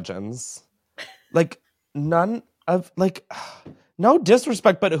Vanessa Hudgens. Like, none of, like, no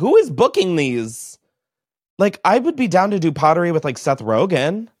disrespect, but who is booking these? Like, I would be down to do pottery with, like, Seth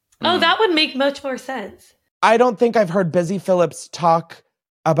Rogen. Oh, that would make much more sense. I don't think I've heard Busy Phillips talk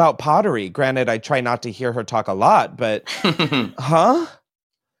about pottery. Granted, I try not to hear her talk a lot, but, huh?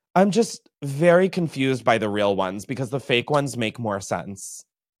 I'm just very confused by the real ones because the fake ones make more sense.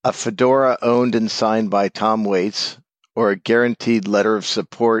 A fedora owned and signed by Tom Waits, or a guaranteed letter of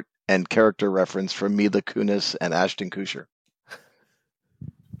support and character reference from Mila Kunis and Ashton Kutcher.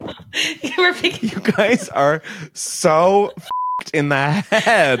 You guys are so f***ed in the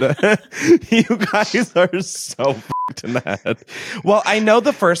head. You guys are so f***ed in the head. Well, I know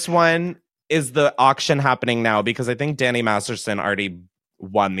the first one is the auction happening now because I think Danny Masterson already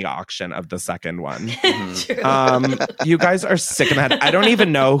won the auction of the second one. You guys are sick in the head. I don't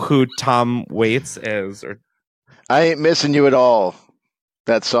even know who Tom Waits is. Or I Ain't Missing You at All.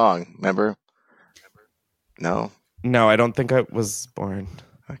 That song, remember? No? No, I don't think I was born.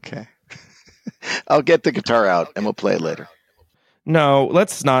 Okay. I'll get the guitar out and we'll play it later. No,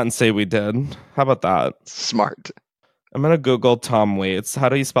 let's not say we did. How about that? Smart. I'm going to Google Tom Waits. How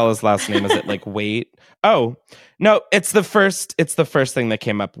do you spell his last name? Is it like Wait? Oh, no, it's the first thing that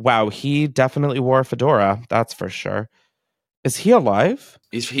came up. Wow, he definitely wore a fedora. That's for sure. Is he alive?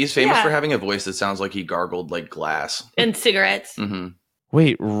 He's famous for having a voice that sounds like he gargled like glass. And cigarettes. Mm-hmm.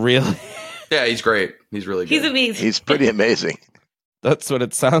 Wait, really? Yeah, he's great. He's really good. He's amazing. He's pretty amazing. That's what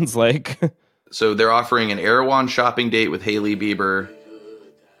it sounds like. So they're offering an Erewhon shopping date with Hailey Bieber.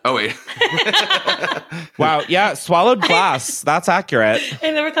 Oh, wait. Wow. Yeah. Swallowed glass. That's accurate.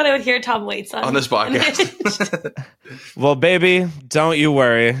 I never thought I would hear Tom Waits on this podcast. Well, baby, don't you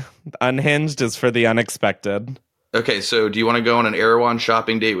worry. Unhinged is for the unexpected. Okay. So do you want to go on an Erewhon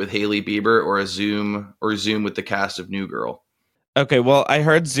shopping date with Hailey Bieber or Zoom with the cast of New Girl? Okay. Well, I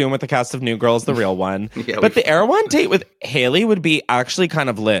heard Zoom with the cast of New Girl is the real one. But the Erewhon date with Hailey would be actually kind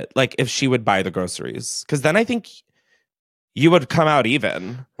of lit. Like if she would buy the groceries. Because then I think you would come out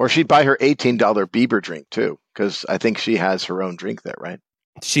even. Or she'd buy her $18 Bieber drink, too, because I think she has her own drink there, right?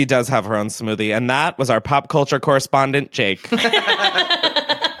 She does have her own smoothie. And that was our pop culture correspondent, Jake.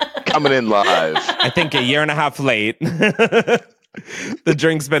 Coming in live. I think a year and a half late. The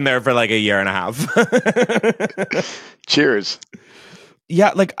drink's been there for like a year and a half. Cheers.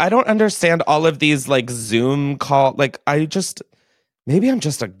 Yeah, like, I don't understand all of these, like, Zoom call. Like, maybe I'm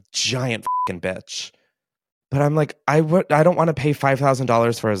just a giant fucking bitch. But I'm like, I don't want to pay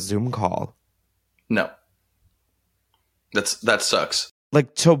 $5,000 for a Zoom call. No. That sucks.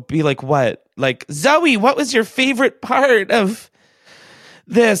 Like, to be like, what? Like, Zoe, what was your favorite part of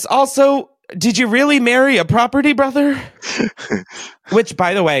this? Also, did you really marry a property brother? Which,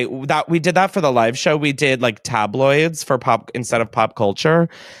 by the way, that we did that for the live show. We did like tabloids for pop instead of pop culture.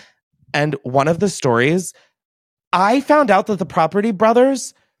 And one of the stories, I found out that the property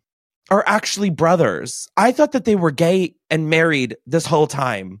brothers are actually brothers. I thought that they were gay and married this whole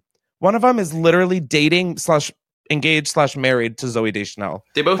time. One of them is literally dating / engaged / married to Zooey Deschanel.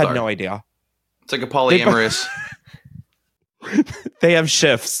 They both had no idea. It's like a polyamorous. They have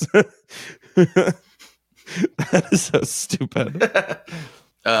shifts. That is so stupid.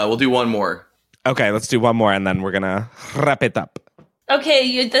 We'll do one more. Okay, let's do one more and then we're gonna wrap it up. Okay,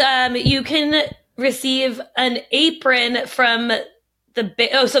 you can receive an apron from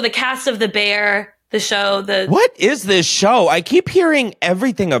the cast of The Bear, the show. What is this show? I keep hearing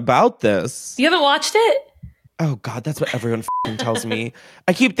everything about this. You haven't watched it? Oh God, that's what everyone tells me.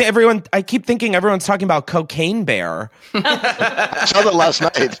 I keep thinking everyone's talking about Cocaine Bear. I saw that last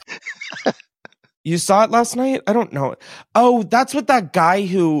night. You saw it last night? I don't know. Oh, that's what that guy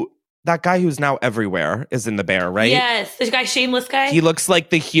who's now everywhere is in The Bear, right? Yes, the guy, shameless guy. He looks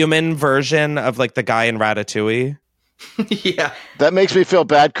like the human version of like the guy in Ratatouille. Yeah. That makes me feel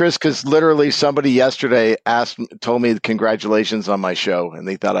bad, Chris, because literally somebody yesterday told me congratulations on my show, and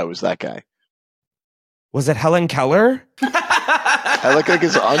they thought I was that guy. Was it Helen Keller? I look like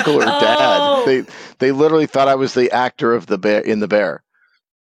his uncle or dad. They literally thought I was the actor of The Bear.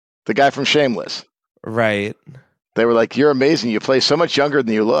 The guy from Shameless. Right. They were like, "You're amazing. You play so much younger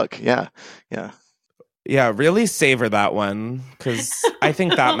than you look." Yeah. Yeah, really savor that one, because I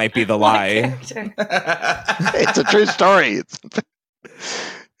think that might be the lie. It's a true story.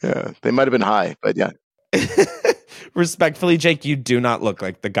 Yeah, they might have been high, but yeah. Respectfully, Jake, you do not look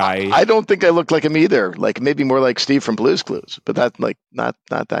like the guy. I don't think I look like him either. Like maybe more like Steve from Blue's Clues, but that's like not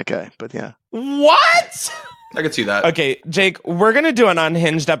that guy. But yeah. What? I could see that. Okay, Jake, we're gonna do an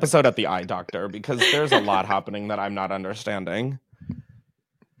unhinged episode at the eye doctor because there's a lot happening that I'm not understanding.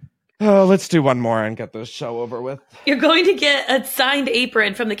 Oh, let's do one more and get this show over with. You're going to get a signed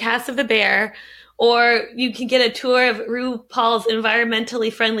apron from the cast of The Bear, or you can get a tour of RuPaul's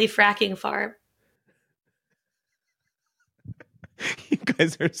environmentally friendly fracking farm. You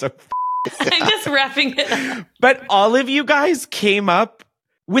guys are so I'm just wrapping it up. But all of you guys came up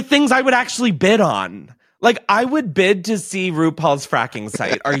with things I would actually bid on. Like, I would bid to see RuPaul's fracking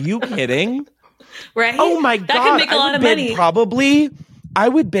site. Are you kidding? Right? Oh my God. That could make a lot of money. I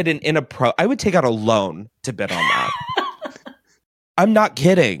would bid I would take out a loan to bid on that. I'm not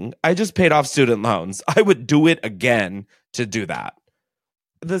kidding. I just paid off student loans. I would do it again to do that.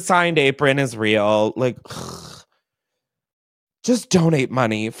 The signed apron is real. Like, just donate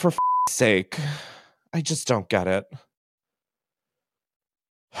money for f***'s sake. I just don't get it.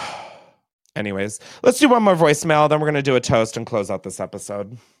 Anyways, let's do one more voicemail. Then we're going to do a toast and close out this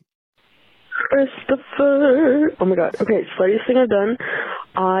episode. Christopher. Oh my God. Okay, sluttiest thing I've done.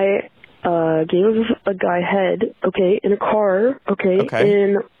 I gave a guy head, okay, in a car, okay,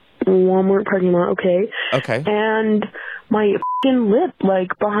 in Walmart parking lot, okay. And my fucking lip, like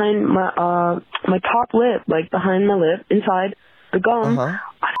behind my my top lip, like behind my lip, inside the gum, I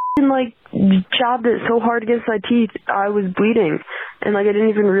fucking like jabbed it so hard against my teeth, I was bleeding. And like I didn't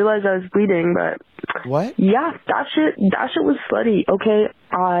even realize I was bleeding, but what? Yeah, that shit was slutty. Okay,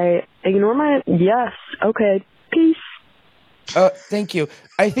 I ignore my yes. Okay, peace. Thank you.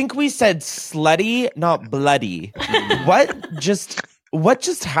 I think we said slutty, not bloody. What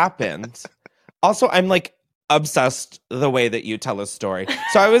just happened? Also, I'm like obsessed the way that you tell a story.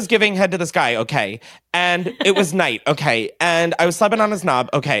 So I was giving head to this guy, okay, and it was night, okay, and I was slapping on his knob,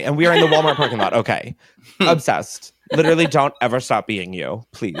 okay, and we were in the Walmart parking lot, okay. Obsessed. Literally, don't ever stop being you,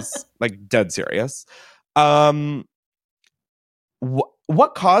 please. Like, dead serious. What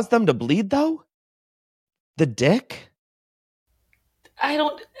caused them to bleed, though? The dick? I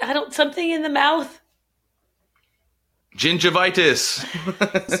don't, something in the mouth. Gingivitis.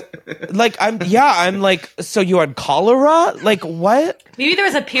 I'm like, so you had cholera? Like, what? Maybe there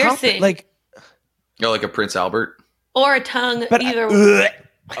was a piercing. Like a Prince Albert? Or a tongue, either way.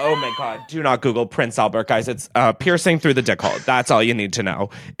 Oh my God, do not Google Prince Albert, guys. It's piercing through the dick hole. That's all you need to know.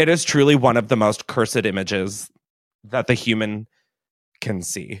 It is truly one of the most cursed images that the human can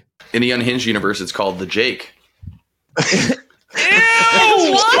see. In the Unhinged universe, it's called the Jake. Ew!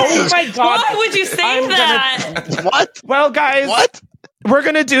 What? Oh my God. Why would you say that? What? Well, guys. What? We're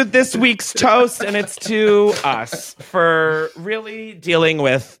going to do this week's toast, and it's to us for really dealing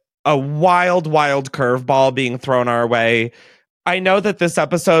with a wild, wild curveball being thrown our way. I know that this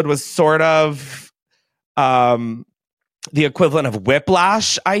episode was sort of the equivalent of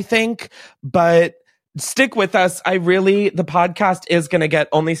Whiplash, I think, but stick with us. The podcast is going to get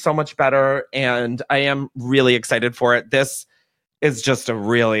only so much better, and I am really excited for it. This is just a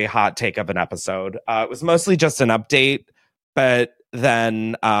really hot take of an episode. It was mostly just an update, but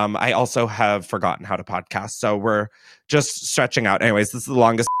then I also have forgotten how to podcast, so we're just stretching out. Anyways, this is the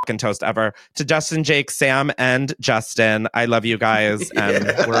longest fucking toast ever. To Justin, Jake, Sam, and Justin, I love you guys, and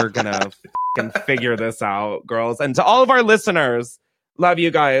we're gonna fucking figure this out, girls. And to all of our listeners, love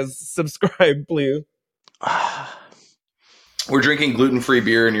you guys. Subscribe, please. We're drinking gluten-free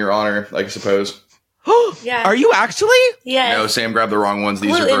beer in your honor, I suppose. Yeah. Are you actually? Yeah. No, Sam grabbed the wrong ones.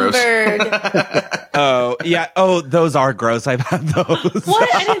 These are gross. Oh, yeah. Oh, those are gross. I've had those.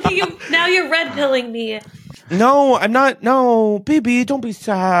 What? I didn't think you... Now you're red pilling me. No, I'm not. No, baby, don't be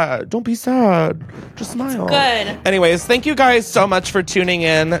sad. Don't be sad. Just smile. Good. Anyways, thank you guys so much for tuning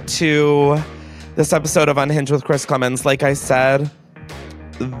in to this episode of Unhinged with Chris Clemens. Like I said,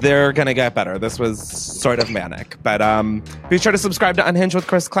 they're going to get better. This was sort of manic. But be sure to subscribe to Unhinged with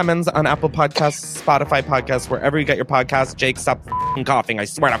Chris Clemens on Apple Podcasts, Spotify Podcasts, wherever you get your podcasts. Jake, stop coughing. I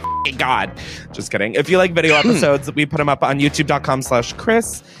swear to God. Just kidding. If you like video episodes, we put them up on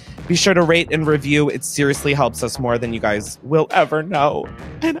youtube.com/Chris. Be sure to rate and review. It seriously helps us more than you guys will ever know.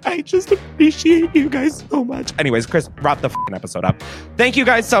 And I just appreciate you guys so much. Anyways, Chris, wrap the fucking episode up. Thank you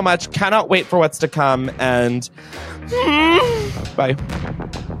guys so much. Cannot wait for what's to come. And bye.